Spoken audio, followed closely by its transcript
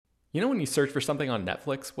You know when you search for something on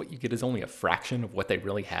Netflix, what you get is only a fraction of what they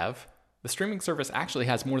really have? The streaming service actually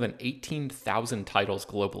has more than 18,000 titles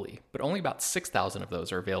globally, but only about 6,000 of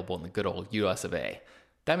those are available in the good old US of A.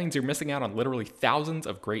 That means you're missing out on literally thousands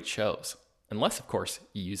of great shows. Unless, of course,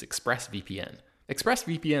 you use ExpressVPN.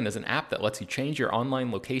 ExpressVPN is an app that lets you change your online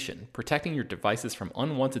location, protecting your devices from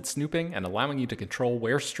unwanted snooping and allowing you to control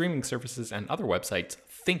where streaming services and other websites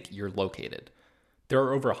think you're located. There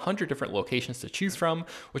are over 100 different locations to choose from,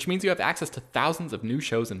 which means you have access to thousands of new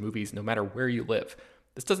shows and movies no matter where you live.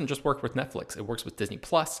 This doesn't just work with Netflix, it works with Disney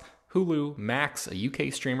Plus, Hulu, Max, a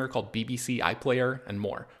UK streamer called BBC iPlayer, and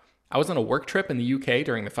more. I was on a work trip in the UK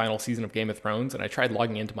during the final season of Game of Thrones, and I tried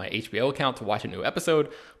logging into my HBO account to watch a new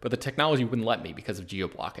episode, but the technology wouldn't let me because of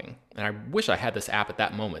geo-blocking. And I wish I had this app at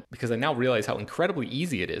that moment, because I now realize how incredibly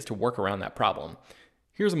easy it is to work around that problem.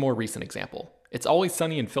 Here's a more recent example. It's Always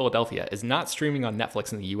Sunny in Philadelphia is not streaming on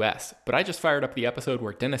Netflix in the US, but I just fired up the episode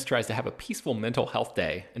where Dennis tries to have a peaceful mental health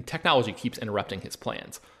day, and technology keeps interrupting his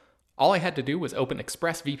plans. All I had to do was open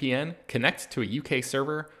ExpressVPN, connect to a UK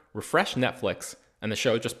server, refresh Netflix, and the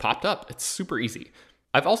show just popped up. It's super easy.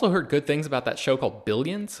 I've also heard good things about that show called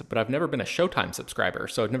Billions, but I've never been a Showtime subscriber,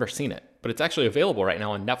 so I've never seen it. But it's actually available right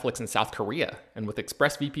now on Netflix in South Korea, and with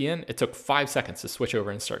ExpressVPN, it took 5 seconds to switch over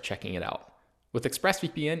and start checking it out. With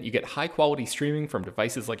ExpressVPN, you get high-quality streaming from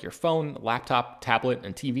devices like your phone, laptop, tablet,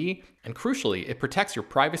 and TV, and crucially, it protects your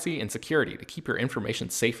privacy and security to keep your information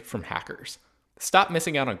safe from hackers. Stop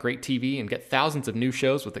missing out on great TV and get thousands of new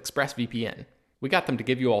shows with ExpressVPN. We got them to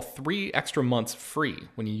give you all 3 extra months free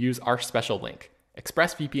when you use our special link,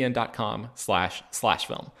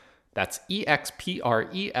 expressvpn.com/slashfilm. That's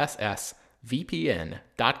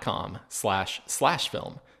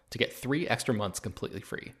expressvpn.com/slashfilm to get 3 extra months completely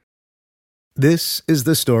free. This is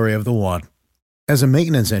the story of the one. As a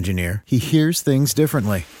maintenance engineer, he hears things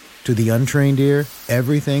differently. To the untrained ear,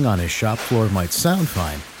 everything on his shop floor might sound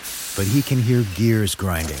fine, but he can hear gears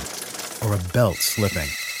grinding or a belt slipping.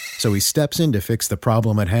 So he steps in to fix the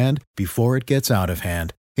problem at hand before it gets out of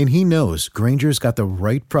hand. And he knows Grainger's got the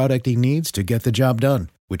right product he needs to get the job done,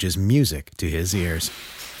 which is music to his ears.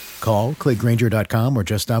 Call, click Grainger.com, or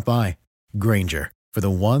just stop by. Grainger, for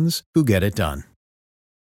the ones who get it done.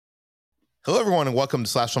 Hello, everyone, and welcome to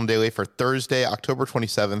Slash Film Daily for Thursday, October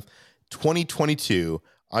 27th, 2022.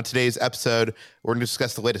 On today's episode, we're going to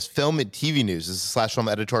discuss the latest film and TV news. This is Slash Film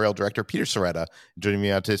editorial director Peter Soretta. Joining me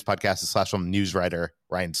on today's podcast is Slash Film news writer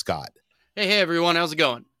Ryan Scott. Hey, everyone. How's it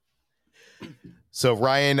going? So,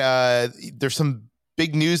 Ryan, there's some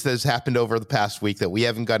big news that has happened over the past week that we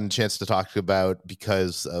haven't gotten a chance to talk about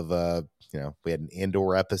because of, we had an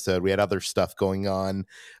Andor episode. We had other stuff going on.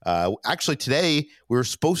 Actually, today, we were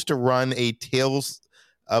supposed to run a Tales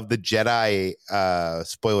of the Jedi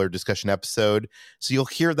spoiler discussion episode. So you'll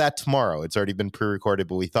hear that tomorrow. It's already been pre-recorded,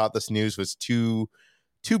 but we thought this news was too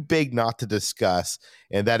big not to discuss.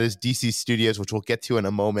 And that is DC Studios, which we'll get to in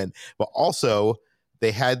a moment. But also,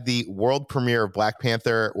 they had the world premiere of Black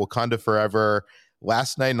Panther: Wakanda Forever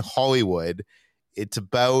last night in Hollywood. It's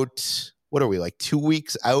about, what are we, like 2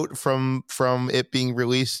 weeks out from it being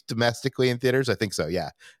released domestically in theaters? I think so,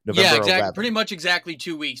 yeah. November 11th. Pretty much exactly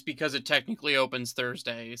 2 weeks because it technically opens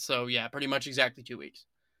Thursday. So, yeah, pretty much exactly 2 weeks.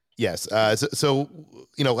 Yes. So,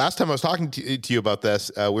 last time I was talking to you about this,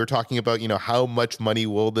 we were talking about, how much money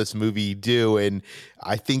will this movie do? And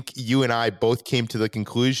I think you and I both came to the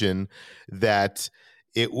conclusion that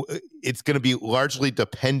it's going to be largely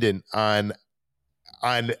dependent on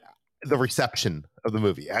the reception of the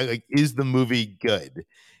movie. Is the movie good?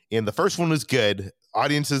 And the first one was good.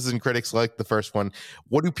 Audiences and critics liked the first one.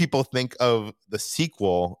 What do people think of the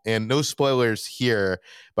sequel? And no spoilers here,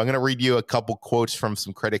 but I'm going to read you a couple quotes from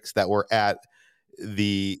some critics that were at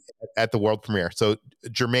the world premiere. So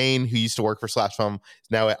Jermaine, who used to work for Slash Film,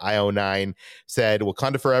 is now at IO9, said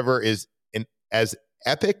Wakanda Forever is as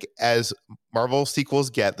epic as Marvel sequels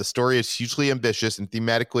get. The story is hugely ambitious and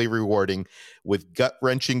thematically rewarding, with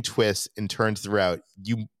gut-wrenching twists and turns throughout.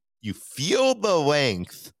 You feel the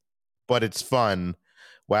length, but it's fun,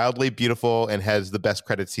 wildly beautiful, and has the best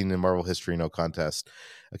credit scene in Marvel history, no contest.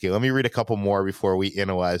 Okay, let me read a couple more before we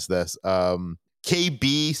analyze this.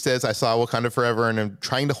 KB says, I saw Wakanda Forever, and I'm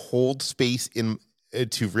trying to hold space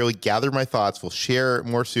to really gather my thoughts. We'll share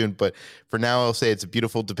more soon, but for now, I'll say it's a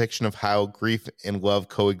beautiful depiction of how grief and love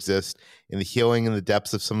coexist in the healing and the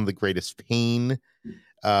depths of some of the greatest pain.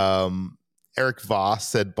 Eric Voss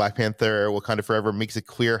said Black Panther Wakanda Forever makes it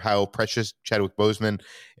clear how precious Chadwick Boseman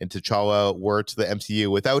and T'Challa were to the MCU.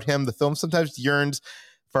 Without him, the film sometimes yearns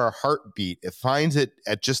for a heartbeat. It finds it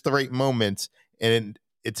at just the right moment, and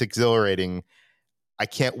it's exhilarating. I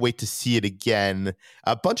can't wait to see it again.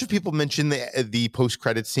 A bunch of people mentioned the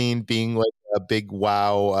post-credit scene being like a big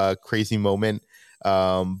wow, crazy moment.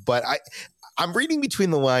 But I'm reading between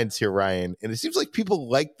the lines here, Ryan, and it seems like people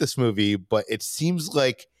like this movie, but it seems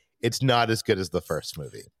like it's not as good as the first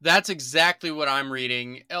movie. That's exactly what I'm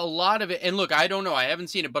reading. A lot of it, and look, I don't know, I haven't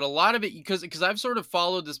seen it, but a lot of it, because I've sort of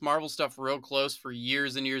followed this Marvel stuff real close for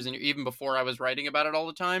years and years, and even before I was writing about it all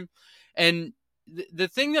the time. And the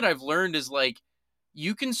thing that I've learned is like,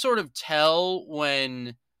 you can sort of tell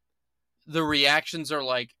when the reactions are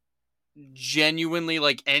like genuinely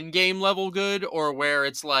like Endgame level good, or where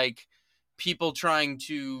it's like people trying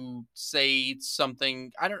to say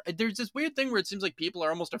something. There's this weird thing where it seems like people are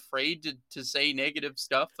almost afraid to say negative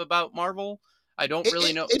stuff about Marvel. I don't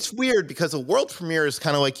really know. It's weird because a world premiere is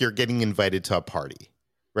kind of like you're getting invited to a party,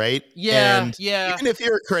 right? Yeah, and yeah. Even if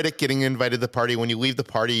you're a critic getting invited to the party, when you leave the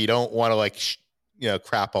party, you don't want to like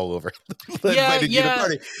crap all over invited you to the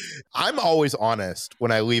party. I'm always honest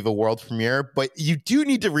when I leave a world premiere, but you do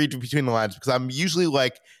need to read between the lines, because I'm usually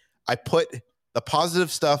like, I put the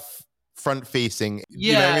positive stuff front facing.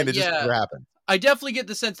 You know what I mean? It just never happened. I definitely get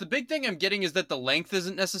the sense. The big thing I'm getting is that the length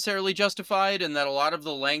isn't necessarily justified, and that a lot of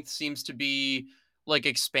the length seems to be like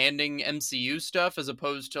expanding MCU stuff as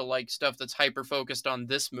opposed to like stuff that's hyper focused on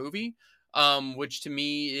this movie, which to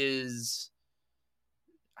me is,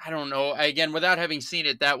 I don't know. Again, without having seen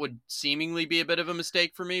it, that would seemingly be a bit of a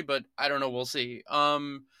mistake for me, but I don't know. We'll see.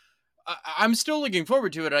 I'm still looking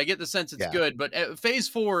forward to it. I get the sense it's good, but phase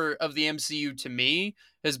 4 of the MCU to me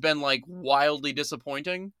has been like wildly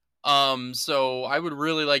disappointing. So I would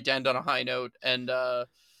really like to end on a high note, and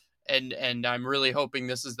I'm really hoping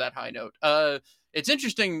this is that high note. It's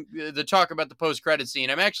interesting, the talk about the post-credit scene.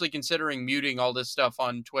 I'm actually considering muting all this stuff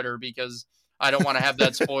on Twitter because I don't want to have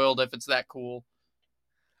that spoiled if it's that cool.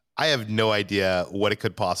 I have no idea what it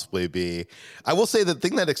could possibly be. I will say the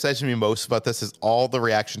thing that excites me most about this is all the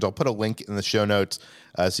reactions. I'll put a link in the show notes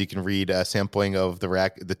so you can read a sampling of the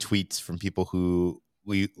tweets from people who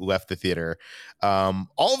left the theater. All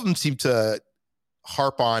of them seem to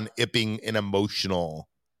harp on it being an emotional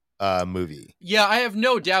movie. Yeah, I have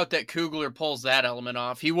no doubt that Coogler pulls that element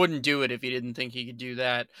off. He wouldn't do it if he didn't think he could do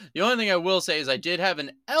that. The only thing I will say is I did have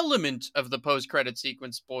an element of the post-credit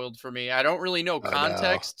sequence spoiled for me. I don't really know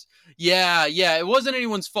context. Yeah, it wasn't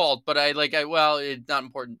anyone's fault, but well, it's not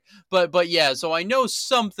important. But yeah, so I know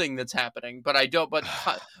something that's happening, but I don't. But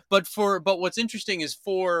what's interesting is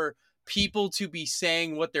for people to be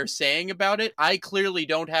saying what they're saying about it, I clearly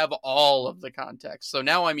don't have all of the context. So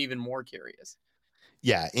now I'm even more curious.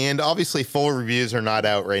 Yeah, and obviously full reviews are not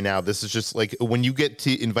out right now. This is just like when you get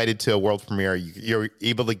invited to a world premiere, you're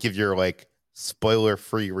able to give your like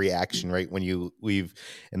spoiler-free reaction right when you leave,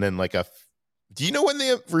 and then like do you know when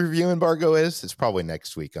the review embargo is? It's probably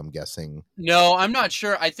next week, I'm guessing. No, I'm not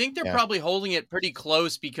sure. I think they're probably holding it pretty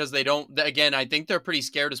close because they don't. Again, I think they're pretty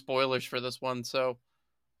scared of spoilers for this one. So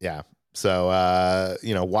yeah. So,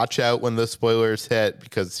 watch out when the spoilers hit,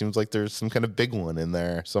 because it seems like there's some kind of big one in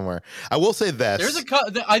there somewhere. I will say this.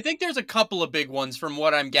 I think there's a couple of big ones from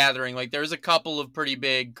what I'm gathering. Like, there's a couple of pretty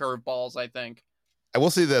big curveballs, I think. I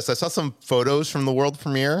will say this. I saw some photos from the world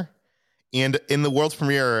premiere, and in the world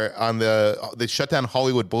premiere they shut down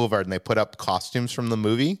Hollywood Boulevard and they put up costumes from the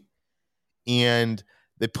movie, and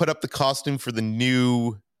they put up the costume for the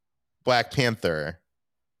new Black Panther.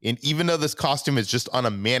 And even though this costume is just on a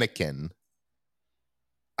mannequin,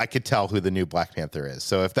 I could tell who the new Black Panther is.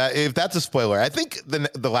 So if that's a spoiler, I think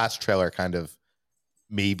the last trailer kind of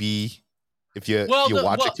maybe, if you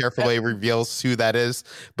watch it carefully, reveals who that is.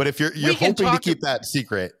 But if you're hoping to keep that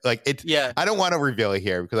secret, like it, I don't want to reveal it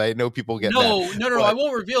here because I know people get no, I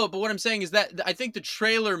won't reveal it. But what I'm saying is that I think the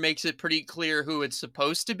trailer makes it pretty clear who it's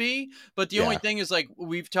supposed to be. But the only thing is, like,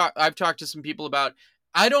 I've talked to some people about,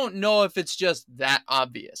 I don't know if it's just that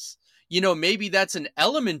obvious. Maybe that's an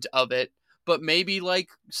element of it, but maybe like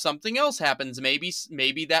something else happens.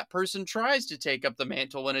 Maybe that person tries to take up the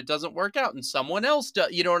mantle and it doesn't work out and someone else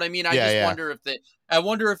does. You know what I mean? I wonder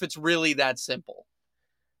if it's really that simple.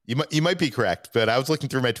 You might be correct, but I was looking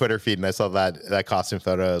through my Twitter feed and I saw that costume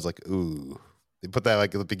photo. I was like, ooh, they put that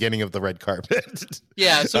like at the beginning of the red carpet.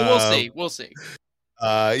 Yeah. So we'll see.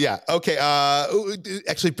 Yeah. Okay.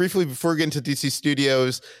 Actually, briefly before we get into DC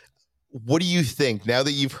Studios, what do you think now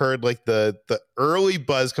that you've heard like the early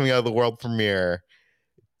buzz coming out of the world premiere?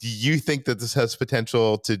 Do you think that this has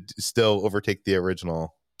potential to still overtake the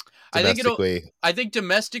original domestically? I think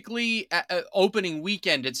domestically, opening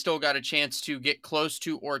weekend, it's still got a chance to get close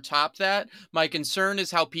to or top that. My concern is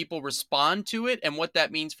how people respond to it and what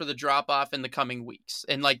that means for the drop off in the coming weeks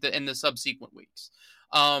and in the subsequent weeks.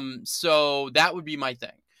 So that would be my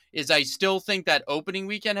thing. is I still think that opening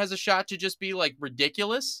weekend has a shot to just be like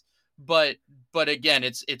ridiculous. But again,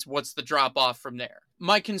 it's what's the drop off from there.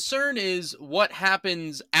 My concern is what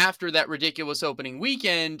happens after that ridiculous opening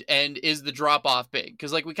weekend, and is the drop off big?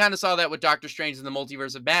 Because like we kind of saw that with Doctor Strange and the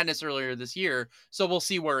Multiverse of Madness earlier this year, so we'll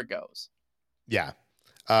see where it goes. Yeah.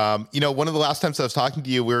 One of the last times I was talking to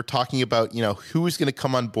you, we were talking about, who's going to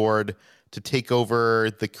come on board to take over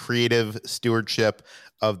the creative stewardship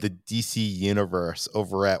of the DC universe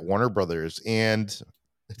over at Warner Brothers. And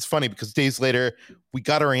it's funny because days later, we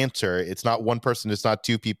got our answer. It's not one person. It's not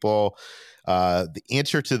two people. The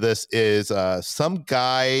answer to this is some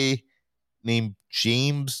guy named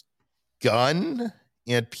James Gunn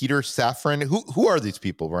and Peter Safran. Who are these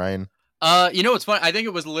people, Brian? It's funny. I think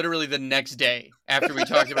it was literally the next day after we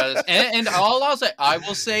talked about this. And I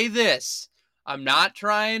will say this. I'm not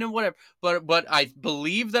trying to whatever, but I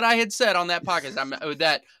believe that I had said on that podcast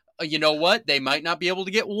that you know what? They might not be able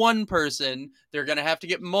to get one person. They're going to have to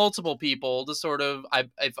get multiple people to sort of,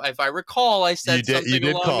 if I recall, I said something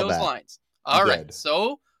along those lines. All right.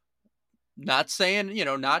 So not saying,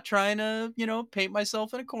 not trying to, paint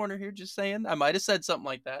myself in a corner here, just saying I might have said something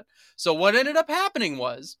like that. So what ended up happening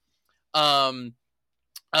was,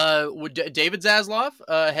 David Zaslav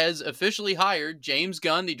has officially hired James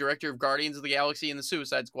Gunn, the director of Guardians of the Galaxy and the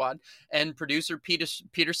Suicide Squad, and producer Peter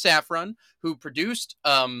Safran, who produced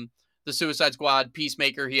the Suicide Squad,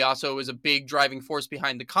 Peacemaker. He also is a big driving force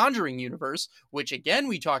behind the Conjuring universe, which again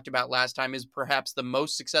we talked about last time is perhaps the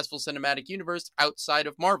most successful cinematic universe outside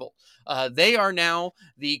of Marvel. They are now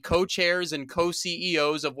the co-chairs and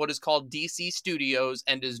co-CEOs of what is called DC Studios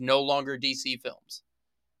and is no longer DC Films.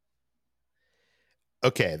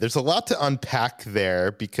 Okay, there's a lot to unpack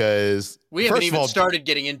there because we haven't even started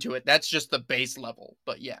getting into it. That's just the base level,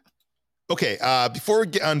 but yeah. Okay, before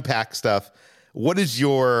we unpack stuff, what is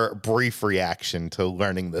your brief reaction to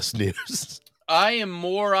learning this news? I am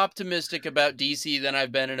more optimistic about DC than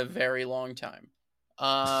I've been in a very long time.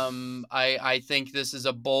 I think this is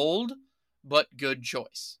a bold but good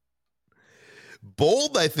choice.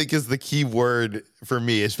 Bold, I think, is the key word for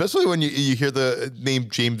me, especially when you hear the name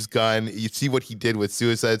James Gunn. You see what he did with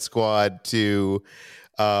Suicide Squad too.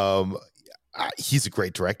 He's a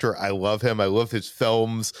great director. I love him. I love his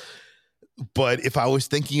films. But if I was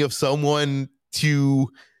thinking of someone to,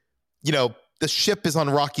 the ship is on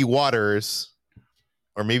rocky waters,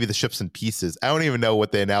 or maybe the ship's in pieces. I don't even know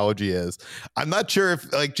what the analogy is. I'm not sure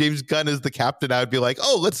if like James Gunn is the captain. I would be like,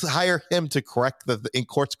 oh, let's hire him to correct in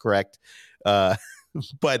course correct.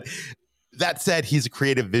 But that said, he's a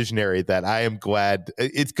creative visionary that I am glad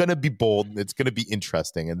it's going to be bold. It's going to be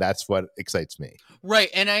interesting. And that's what excites me. Right.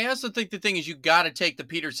 And I also think the thing is you got to take the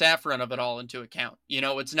Peter Safran of it all into account.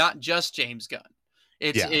 It's not just James Gunn.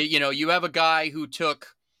 You have a guy who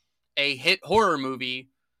took a hit horror movie,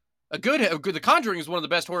 The Conjuring is one of the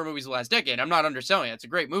best horror movies of the last decade. I'm not underselling it. It's a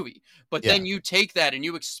great movie. But then you take that and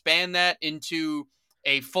you expand that into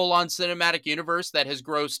a full-on cinematic universe that has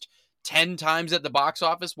grossed 10 times at the box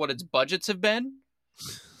office what its budgets have been.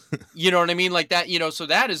 You know what I mean? Like that, so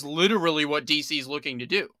that is literally what DC is looking to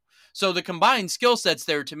do. So the combined skill sets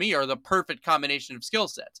there to me are the perfect combination of skill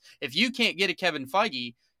sets. If you can't get a Kevin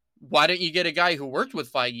Feige, why don't you get a guy who worked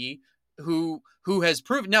with Feige who has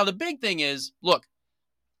proven? Now, the big thing is, look,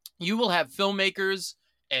 you will have filmmakers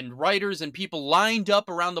and writers and people lined up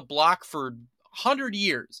around the block for 100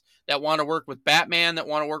 years that want to work with Batman, that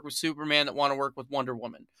want to work with Superman, that want to work with Wonder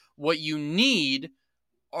Woman. What you need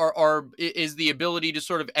is the ability to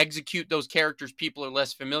sort of execute those characters people are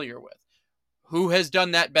less familiar with. Who has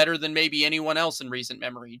done that better than maybe anyone else in recent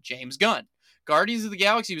memory? James Gunn. Guardians of the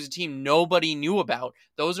Galaxy was a team nobody knew about.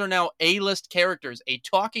 Those are now A-list characters. A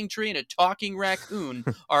talking tree and a talking raccoon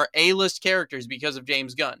are A-list characters because of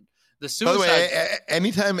James Gunn. By the way,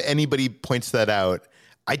 anytime anybody points that out,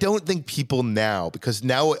 I don't think people now, because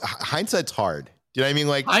now hindsight's hard. Do you know what I mean?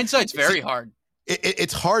 Like hindsight's very hard.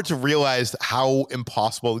 It's hard to realize how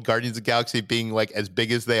impossible Guardians of the Galaxy being like as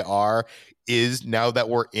big as they are is now that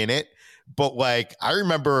we're in it. But like, I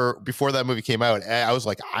remember before that movie came out, I was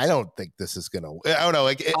like, I don't think this is gonna. I don't know.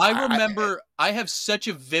 Like, I remember, I have such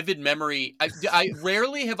a vivid memory. I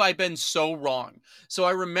rarely have I been so wrong. So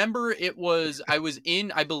I remember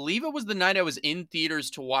I believe it was the night I was in theaters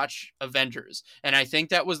to watch Avengers, and I think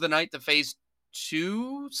that was the night the Phase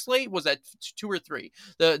 2 slate was at 2 or 3.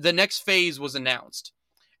 The next phase was announced,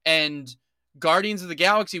 and Guardians of the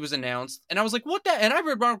Galaxy was announced, and I was like, what the? And I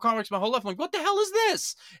read Marvel Comics my whole life. I'm like, what the hell is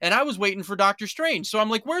this? And I was waiting for Doctor Strange. So I'm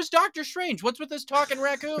like, where's Doctor Strange? What's with this talking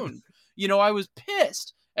raccoon? I was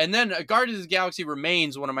pissed. And then Guardians of the Galaxy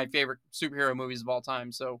remains one of my favorite superhero movies of all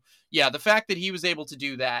time. So yeah, the fact that he was able to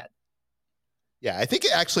do that Yeah, I think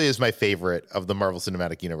it actually is my favorite of the Marvel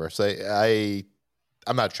Cinematic Universe.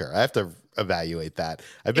 I'm not sure. I have to evaluate that.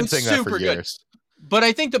 I've been saying that for years. But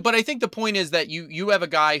I think the point is that you have a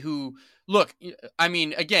guy who, look, I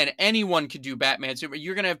mean, again, anyone could do Batman. So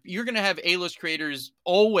you're gonna have A-list creators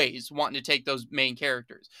always wanting to take those main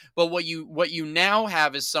characters. But what you now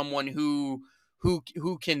have is someone who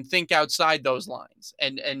can think outside those lines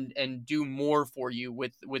and do more for you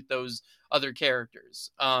with those other characters.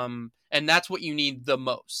 And that's what you need the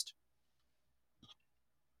most.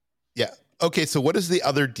 Yeah. Okay, so what is the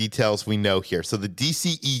other details we know here? So the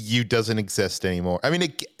DCEU doesn't exist anymore. I mean,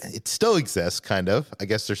 it still exists, kind of. I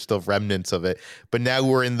guess there's still remnants of it, but now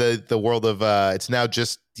we're in the world of it's now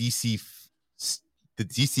just DC, the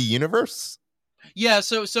DC universe. Yeah.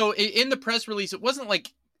 So in the press release, it wasn't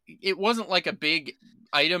like a big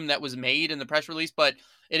item that was made in the press release, but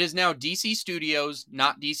it is now DC Studios,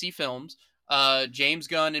 not DC Films. James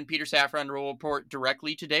Gunn and Peter Safran will report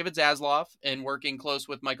directly to David Zaslav and working close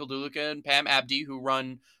with Michael Duluca and Pam Abdi, who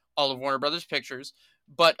run all of Warner Brothers Pictures.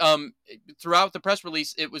 But throughout the press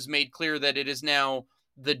release, it was made clear that it is now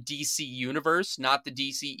the DC universe, not the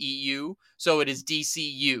DCEU. So it is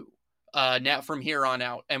DCU now from here on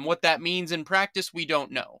out. And what that means in practice, we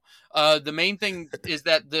don't know. The main thing is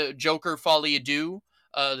that the Joker Folie à Deux,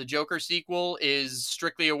 the Joker sequel, is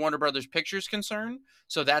strictly a Warner Brothers Pictures concern.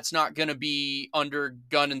 So that's not going to be under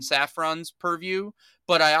Gunn and Safran's purview.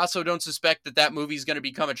 But I also don't suspect that movie is going to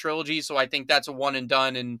become a trilogy. So I think that's a one and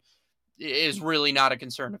done and is really not a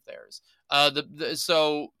concern of theirs.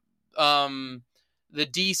 The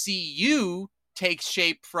DCU takes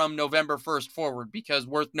shape from November 1st forward, because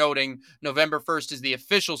worth noting, November 1st is the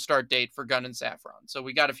official start date for Gunn and Safran. So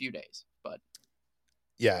we got a few days, but.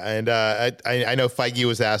 Yeah. And I know Feige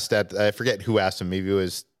was asked I forget who asked him. Maybe it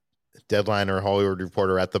was Deadline or Hollywood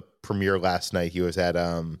Reporter at the premiere last night. He was at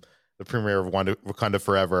the premiere of Wakanda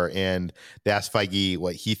Forever, and they asked Feige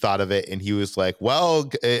what he thought of it, and he was like, well,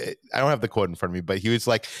 I don't have the quote in front of me, but he was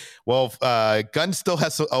like, well, Gunn still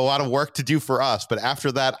has a lot of work to do for us, but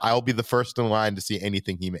after that, I'll be the first in line to see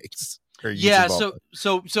anything he makes. Yeah, so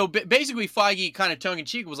basically Feige, kind of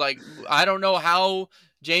tongue-in-cheek, was like, I don't know how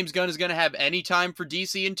James Gunn is going to have any time for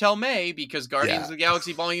DC until May, because Guardians of the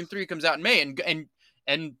Galaxy Volume 3 comes out in May,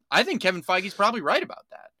 and I think Kevin Feige's probably right about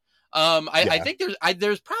that. I think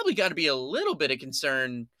there's probably got to be a little bit of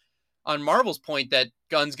concern on Marvel's point that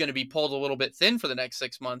Gunn's going to be pulled a little bit thin for the next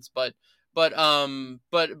 6 months, but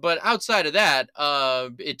outside of that,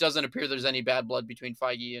 it doesn't appear there's any bad blood between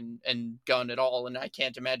Feige and Gunn at all, and I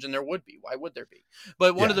can't imagine there would be. Why would there be?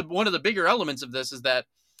 But one of the bigger elements of this is that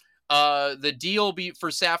the deal for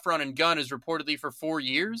Safran and Gunn is reportedly for 4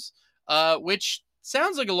 years, which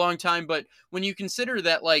sounds like a long time, but when you consider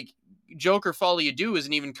that, like, Joker Folie à Deux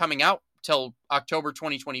isn't even coming out till October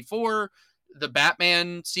 2024, the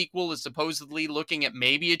Batman sequel is supposedly looking at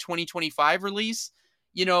maybe a 2025 release.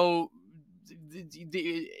 You know,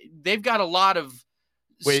 they've got a lot of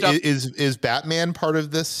stuff. Is Batman part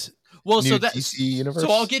of this? Well, so DC universe?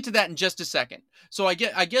 So I'll get to that in just a second. So I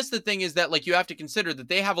guess the thing is that, like, you have to consider that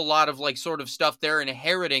they have a lot of, like, sort of stuff they're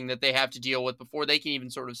inheriting that they have to deal with before they can even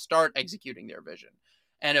sort of start executing their vision.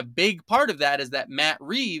 And a big part of that is that Matt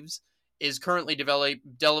Reeves is currently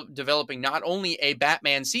developing not only a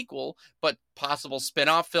Batman sequel, but possible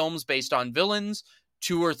spin-off films based on villains,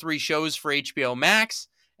 2 or 3 shows for HBO Max,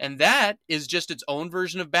 and that is just its own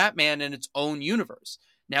version of Batman in its own universe.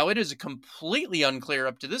 Now, it is completely unclear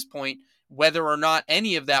up to this point whether or not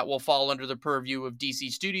any of that will fall under the purview of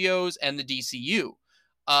DC Studios and the DCU.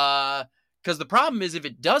 Because the problem is, if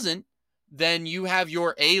it doesn't, then you have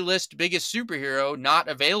your A-list biggest superhero not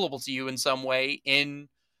available to you in some way in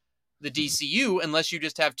the DCU, unless you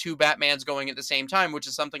just have 2 Batmans going at the same time, which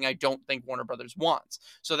is something I don't think Warner Brothers wants.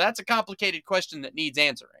 So that's a complicated question that needs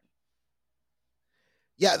answering.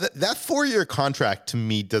 Yeah, that 4-year contract to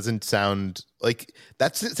me doesn't sound like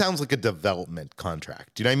it sounds like a development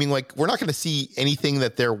contract. Do you know what I mean? Like, we're not going to see anything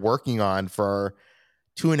that they're working on for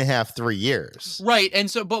 2.5, 3 years. Right.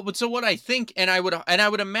 And so what I think, and I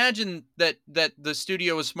would imagine that the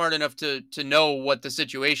studio was smart enough to know what the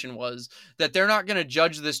situation was, that they're not going to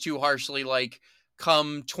judge this too harshly, like,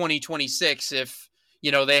 come 2026, if,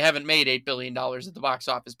 you know, they haven't made $8 billion at the box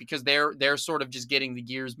office, because they're sort of just getting the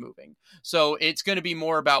gears moving. So it's going to be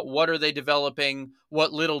more about, what are they developing?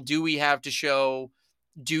 What little do we have to show?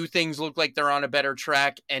 Do things look like they're on a better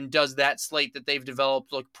track? And does that slate that they've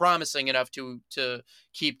developed look promising enough to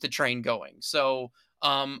keep the train going? So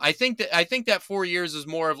I think that 4 years is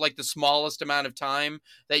more of, like, the smallest amount of time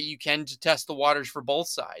that you can to test the waters for both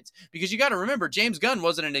sides. Because you got to remember, James Gunn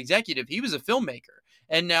wasn't an executive. He was a filmmaker.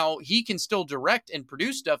 And now he can still direct and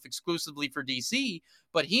produce stuff exclusively for DC,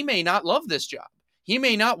 but he may not love this job. He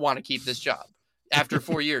may not want to keep this job after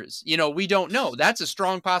 4 years. We don't know. That's a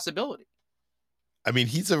strong possibility. I mean,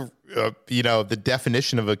 he's the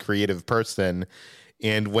definition of a creative person.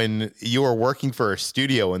 And when you are working for a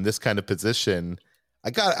studio in this kind of position,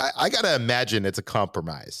 I gotta imagine it's a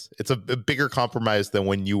compromise. It's a bigger compromise than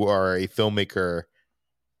when you are a filmmaker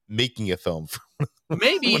making a film.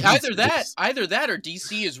 Maybe either that or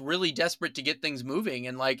DC is really desperate to get things moving.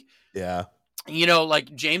 And like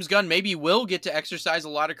James Gunn maybe will get to exercise a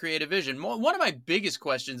lot of creative vision. One of my biggest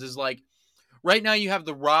questions is like, right now you have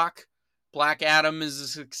The Rock. Black Adam is a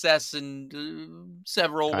success in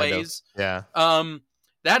several ways. Yeah.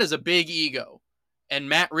 That is a big ego. And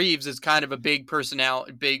Matt Reeves is kind of a big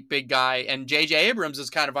personality, big guy. And J.J. Abrams is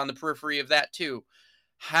kind of on the periphery of that too.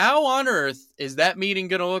 How on earth is that meeting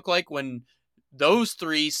going to look like when those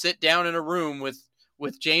three sit down in a room with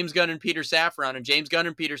James Gunn and Peter Safran, and James Gunn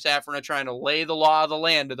and Peter Safran are trying to lay the law of the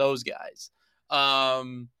land to those guys?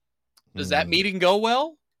 Does that meeting go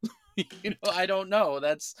well? I don't know.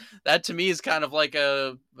 That to me is kind of like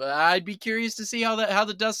I'd be curious to see how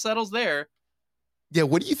the dust settles there. Yeah,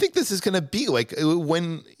 what do you think this is going to be like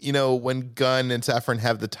when Gunn and Safran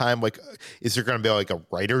have the time? Like, is there going to be like a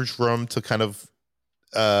writer's room to kind of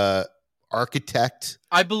architect?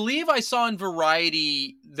 I believe I saw in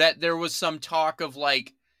Variety that there was some talk of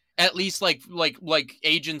like, at least like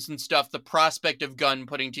agents and stuff, the prospect of Gunn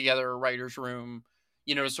putting together a writer's room,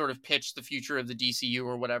 to sort of pitch the future of the DCU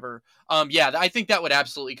or whatever. I think that would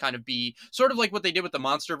absolutely kind of be sort of like what they did with the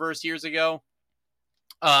Monsterverse years ago.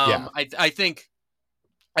 I think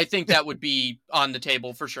that would be on the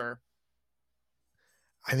table for sure.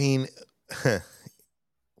 I mean,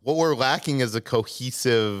 what we're lacking is a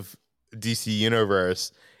cohesive DC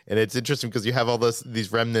universe. And it's interesting because you have all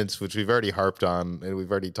these remnants, which we've already harped on, and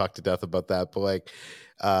we've already talked to death about that. But like,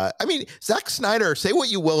 I mean, Zack Snyder, say what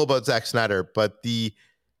you will about Zack Snyder, but the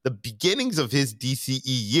beginnings of his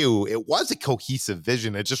DCEU, it was a cohesive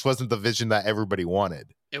vision. It just wasn't the vision that everybody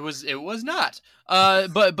wanted. It was not.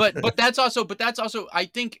 But that's also I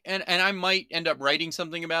think, and I might end up writing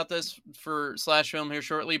something about this for Slash Film here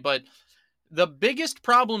shortly, but the biggest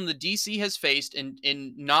problem the DC has faced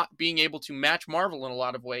in not being able to match Marvel in a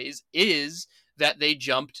lot of ways is that they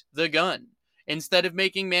jumped the gun. Instead of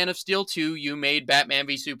making Man of Steel 2, you made Batman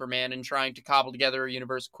v Superman and trying to cobble together a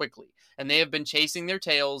universe quickly. And they have been chasing their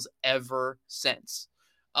tails ever since.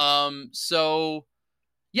 So,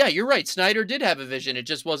 yeah, you're right. Snyder did have a vision. It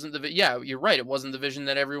just wasn't you're right. It wasn't the vision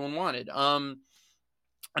that everyone wanted.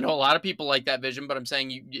 I know a lot of people like that vision, but I'm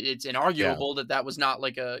saying it's inarguable that was not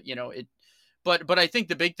like it. But I think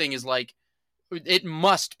the big thing is like, it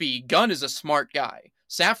must be. Gunn is a smart guy.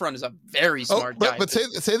 Safran is a very smart guy. But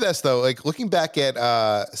say this though, like looking back at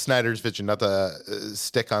Snyder's vision, not to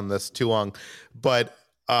stick on this too long, but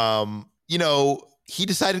he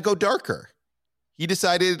decided to go darker. He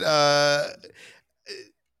decided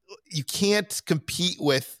you can't compete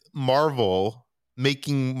with Marvel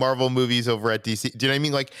making Marvel movies over at DC. Do you know what I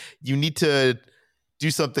mean? Like, you need to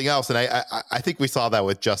do something else. And I think we saw that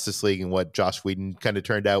with Justice League and what Joss Whedon kind of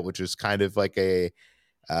turned out, which was kind of like a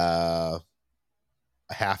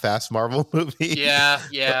half-ass Marvel movie. Yeah.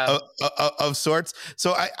 of sorts.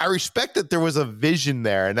 So I respect that there was a vision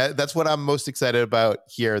there. And that's what I'm most excited about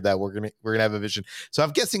here, that we're gonna have a vision. So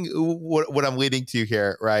I'm guessing what I'm leading to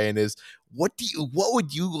here, Ryan, is what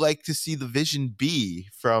would you like to see the vision be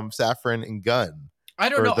from Safran and Gunn? I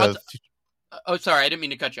don't know. Sorry, I didn't mean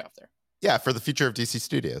to cut you off there. Yeah, for the future of DC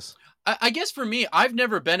Studios. I guess for me, I've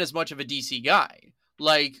never been as much of a DC guy.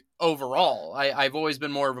 Like, overall, I've always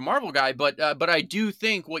been more of a Marvel guy, but I do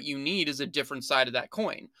think what you need is a different side of that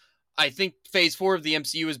coin. I think Phase 4 of the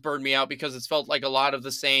MCU has burned me out because it's felt like a lot of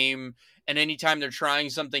the same, and anytime they're trying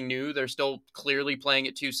something new, they're still clearly playing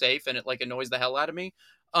it too safe, and it like annoys the hell out of me.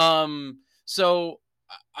 So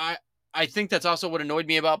I think that's also what annoyed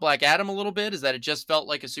me about Black Adam a little bit, is that it just felt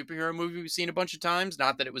like a superhero movie we've seen a bunch of times.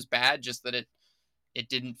 Not that it was bad, just that it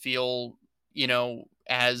didn't feel,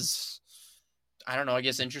 as, I don't know, I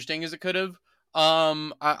guess interesting as it could have.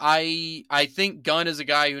 I think Gunn is a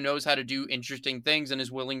guy who knows how to do interesting things and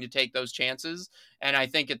is willing to take those chances. And I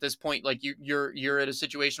think at this point, like, you're at a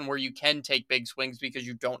situation where you can take big swings because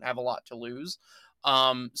you don't have a lot to lose.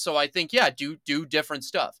 So I think, do different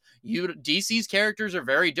stuff. DC's characters are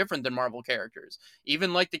very different than Marvel characters.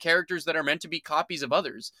 Even like the characters that are meant to be copies of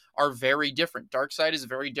others are very different. Darkseid is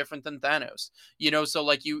very different than Thanos. So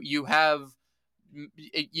like you have,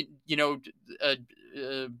 Deathstroke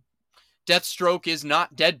Deathstroke is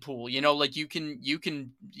not Deadpool, like you can,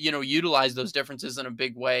 utilize those differences in a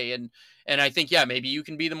big way. And I think, yeah, maybe you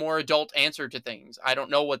can be the more adult answer to things. I don't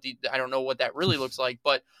know what that really looks like,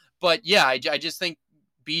 but yeah, I just think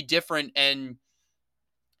be different and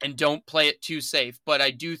don't play it too safe. But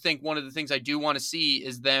I do think one of the things I do want to see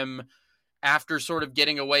is them, after sort of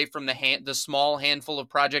getting away from the small handful of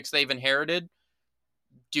projects they've inherited,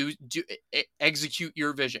 do execute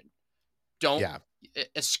your vision. Don't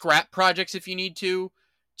scrap projects if you need to.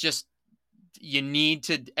 Just you need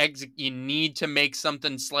to make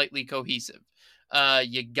something slightly cohesive.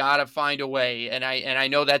 You gotta find a way, and I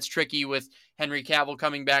know that's tricky with Henry Cavill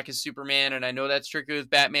coming back as Superman, and I know that's tricky with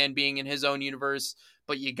Batman being in his own universe.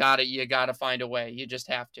 But you gotta find a way. You just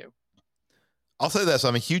have to. I'll say this: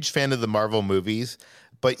 I'm a huge fan of the Marvel movies,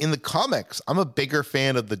 but in the comics, I'm a bigger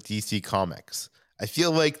fan of the DC comics. I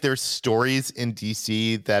feel like there's stories in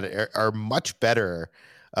DC that are much better,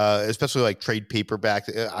 especially like trade paperbacks.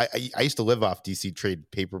 I used to live off DC trade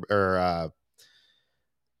paper, or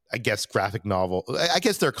I guess graphic novel. I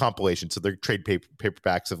guess they're compilations, so they're trade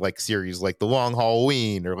paperbacks of like series like The Long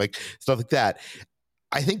Halloween or like stuff like that.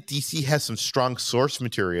 I think DC has some strong source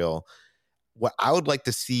material. What I would like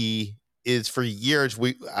to see is, for years,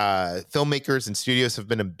 filmmakers and studios have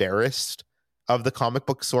been embarrassed of the comic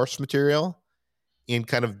book source material in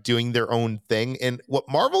kind of doing their own thing. And what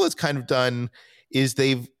Marvel has kind of done is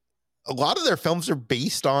a lot of their films are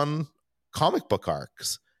based on comic book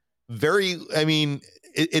arcs.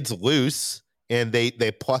 It's loose and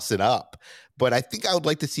they plus it up. But I think I would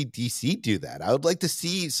like to see DC do that. I would like to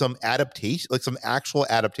see some adaptation, like some actual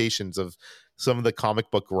adaptations of some of the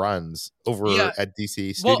comic book runs over at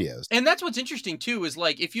DC Studios. And that's what's interesting too, is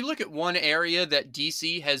like, if you look at one area that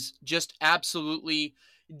DC has just absolutely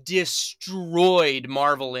destroyed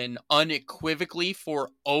Marvel in unequivocally for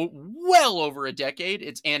well over a decade,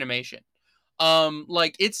 it's animation.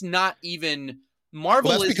 Like, it's not even Marvel.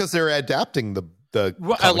 Well, that's because they're adapting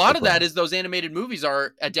a lot of that is those animated movies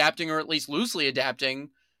are adapting, or at least loosely adapting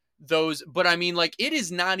those. But I mean, like, it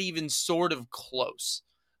is not even sort of close.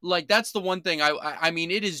 Like, that's the one thing I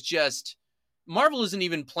mean, it is just, Marvel isn't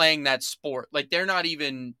even playing that sport. Like, they're not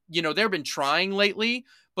even, they've been trying lately,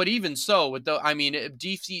 but even so,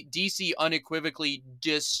 DC unequivocally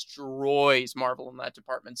destroys Marvel in that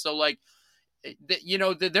department. So, like,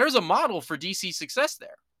 there's a model for DC success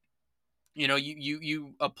there.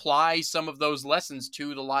 You apply some of those lessons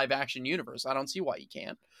to the live action universe. I don't see why you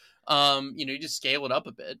can't. You just scale it up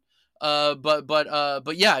a bit.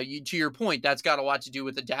 But yeah, to your point, that's got a lot to do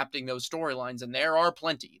with adapting those storylines, and there are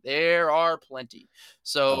plenty.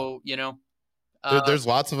 So, there's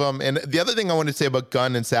lots of them. And the other thing I want to say about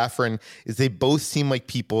Gunn and Safran is they both seem like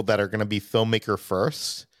people that are going to be filmmaker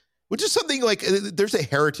first, which is something like, there's a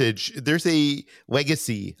heritage, there's a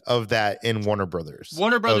legacy of that in Warner Brothers.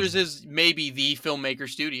 Warner Brothers is maybe the filmmaker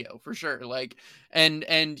studio for sure. Like,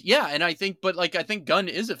 and yeah, and I think Gunn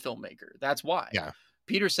is a filmmaker. That's why. Yeah.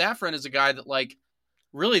 Peter Safran is a guy that, like,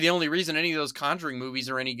 really the only reason any of those Conjuring movies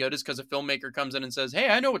are any good is because a filmmaker comes in and says, "Hey,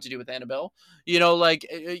 I know what to do with Annabelle," like,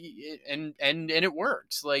 and it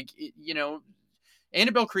works. Like,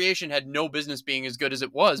 Annabelle Creation had no business being as good as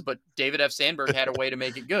it was, but David F. Sandberg had a way to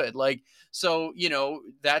make it good. Like, so,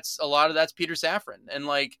 that's Peter Safran. And,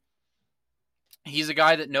 like, he's a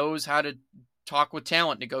guy that knows how to talk with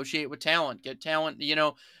talent, negotiate with talent, get talent,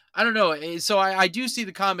 I don't know. So I do see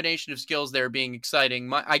the combination of skills there being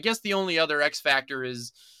exciting. I guess the only other X factor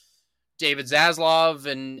is David Zaslav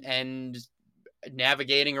and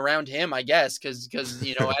navigating around him, I guess, because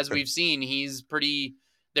as we've seen,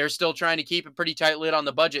 they're still trying to keep a pretty tight lid on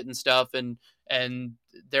the budget and stuff, and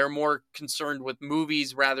they're more concerned with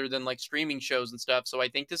movies rather than like streaming shows and stuff. So I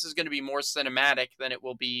think this is going to be more cinematic than it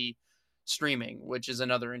will be streaming, which is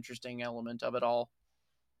another interesting element of it all.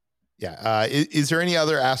 Yeah. Is there any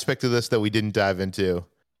other aspect of this that we didn't dive into?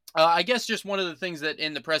 I guess just one of the things that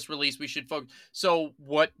in the press release we should focus. So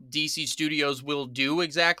what DC Studios will do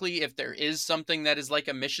exactly, if there is something that is like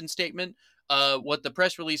a mission statement, what the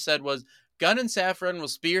press release said was, Gunn and Safran will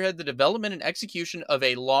spearhead the development and execution of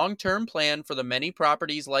a long-term plan for the many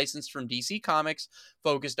properties licensed from DC Comics,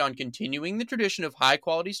 focused on continuing the tradition of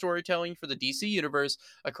high-quality storytelling for the DC universe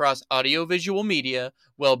across audiovisual media,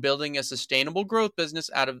 while building a sustainable growth business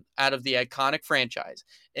out of the iconic franchise.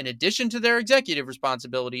 In addition to their executive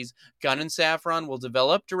responsibilities, Gunn and Safran will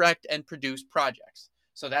develop, direct, and produce projects.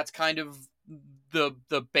 So that's kind of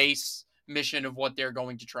the base mission of what they're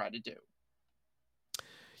going to try to do.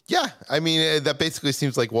 Yeah, I mean, that basically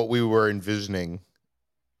seems like what we were envisioning.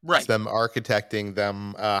 Right. It's them architecting,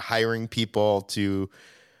 them hiring people to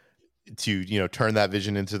turn that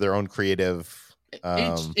vision into their own creative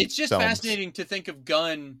It's just films. fascinating to think of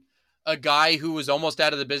Gunn, a guy who was almost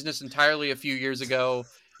out of the business entirely a few years ago,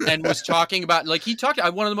 and was talking about, like,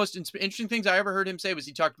 one of the most interesting things I ever heard him say was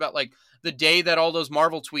he talked about, like, the day that all those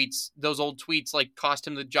Marvel tweets, those old tweets, like, cost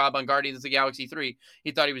him the job on Guardians of the Galaxy 3.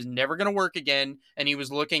 He thought he was never going to work again, and he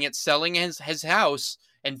was looking at selling his house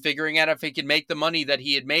and figuring out if he could make the money that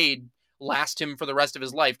he had made last him for the rest of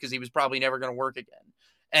his life, because he was probably never going to work again.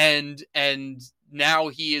 And now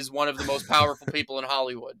he is one of the most powerful people in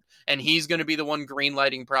Hollywood, and he's going to be the one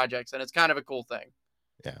greenlighting projects, and it's kind of a cool thing.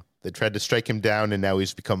 Yeah, they tried to strike him down, and now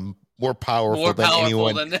he's become more powerful than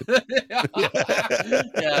anyone.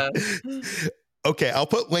 Yeah. Okay, I'll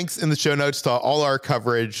put links in the show notes to all our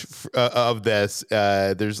coverage of this.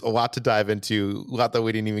 There's a lot to dive into, a lot that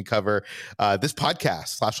we didn't even cover. This podcast,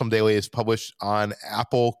 Slash Film Daily, is published on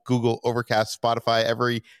Apple, Google, Overcast, Spotify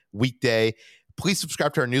every weekday. Please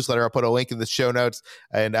subscribe to our newsletter. I'll put a link in the show notes,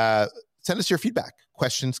 and send us your feedback,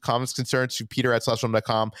 questions, comments, concerns to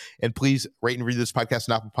peter@slashfilm.com. And please rate and review this podcast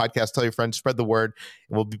on Apple Podcasts. Tell your friends, spread the word.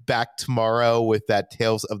 And we'll be back tomorrow with that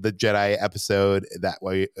Tales of the Jedi episode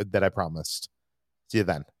that I promised. See you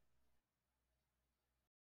then.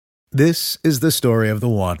 This is the story of the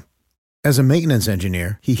one. As a maintenance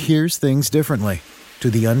engineer, he hears things differently. To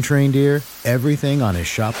the untrained ear, everything on his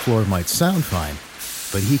shop floor might sound fine,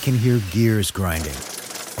 but he can hear gears grinding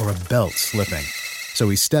or a belt slipping. So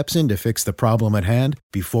he steps in to fix the problem at hand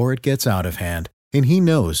before it gets out of hand. And he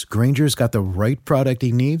knows Grainger's got the right product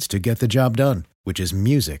he needs to get the job done, which is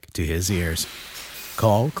music to his ears.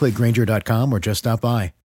 Call, click Grainger.com, or just stop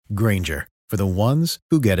by. Grainger, for the ones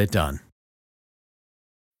who get it done.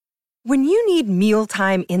 When you need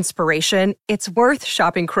mealtime inspiration, it's worth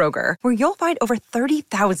shopping Kroger, where you'll find over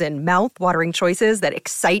 30,000 mouth-watering choices that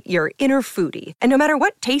excite your inner foodie. And no matter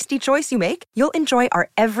what tasty choice you make, you'll enjoy our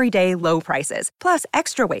everyday low prices, plus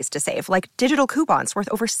extra ways to save, like digital coupons worth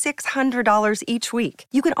over $600 each week.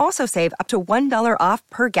 You can also save up to $1 off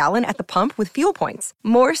per gallon at the pump with fuel points.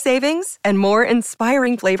 More savings and more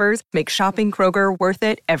inspiring flavors make shopping Kroger worth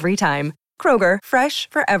it every time. Kroger, fresh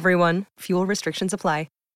for everyone. Fuel restrictions apply.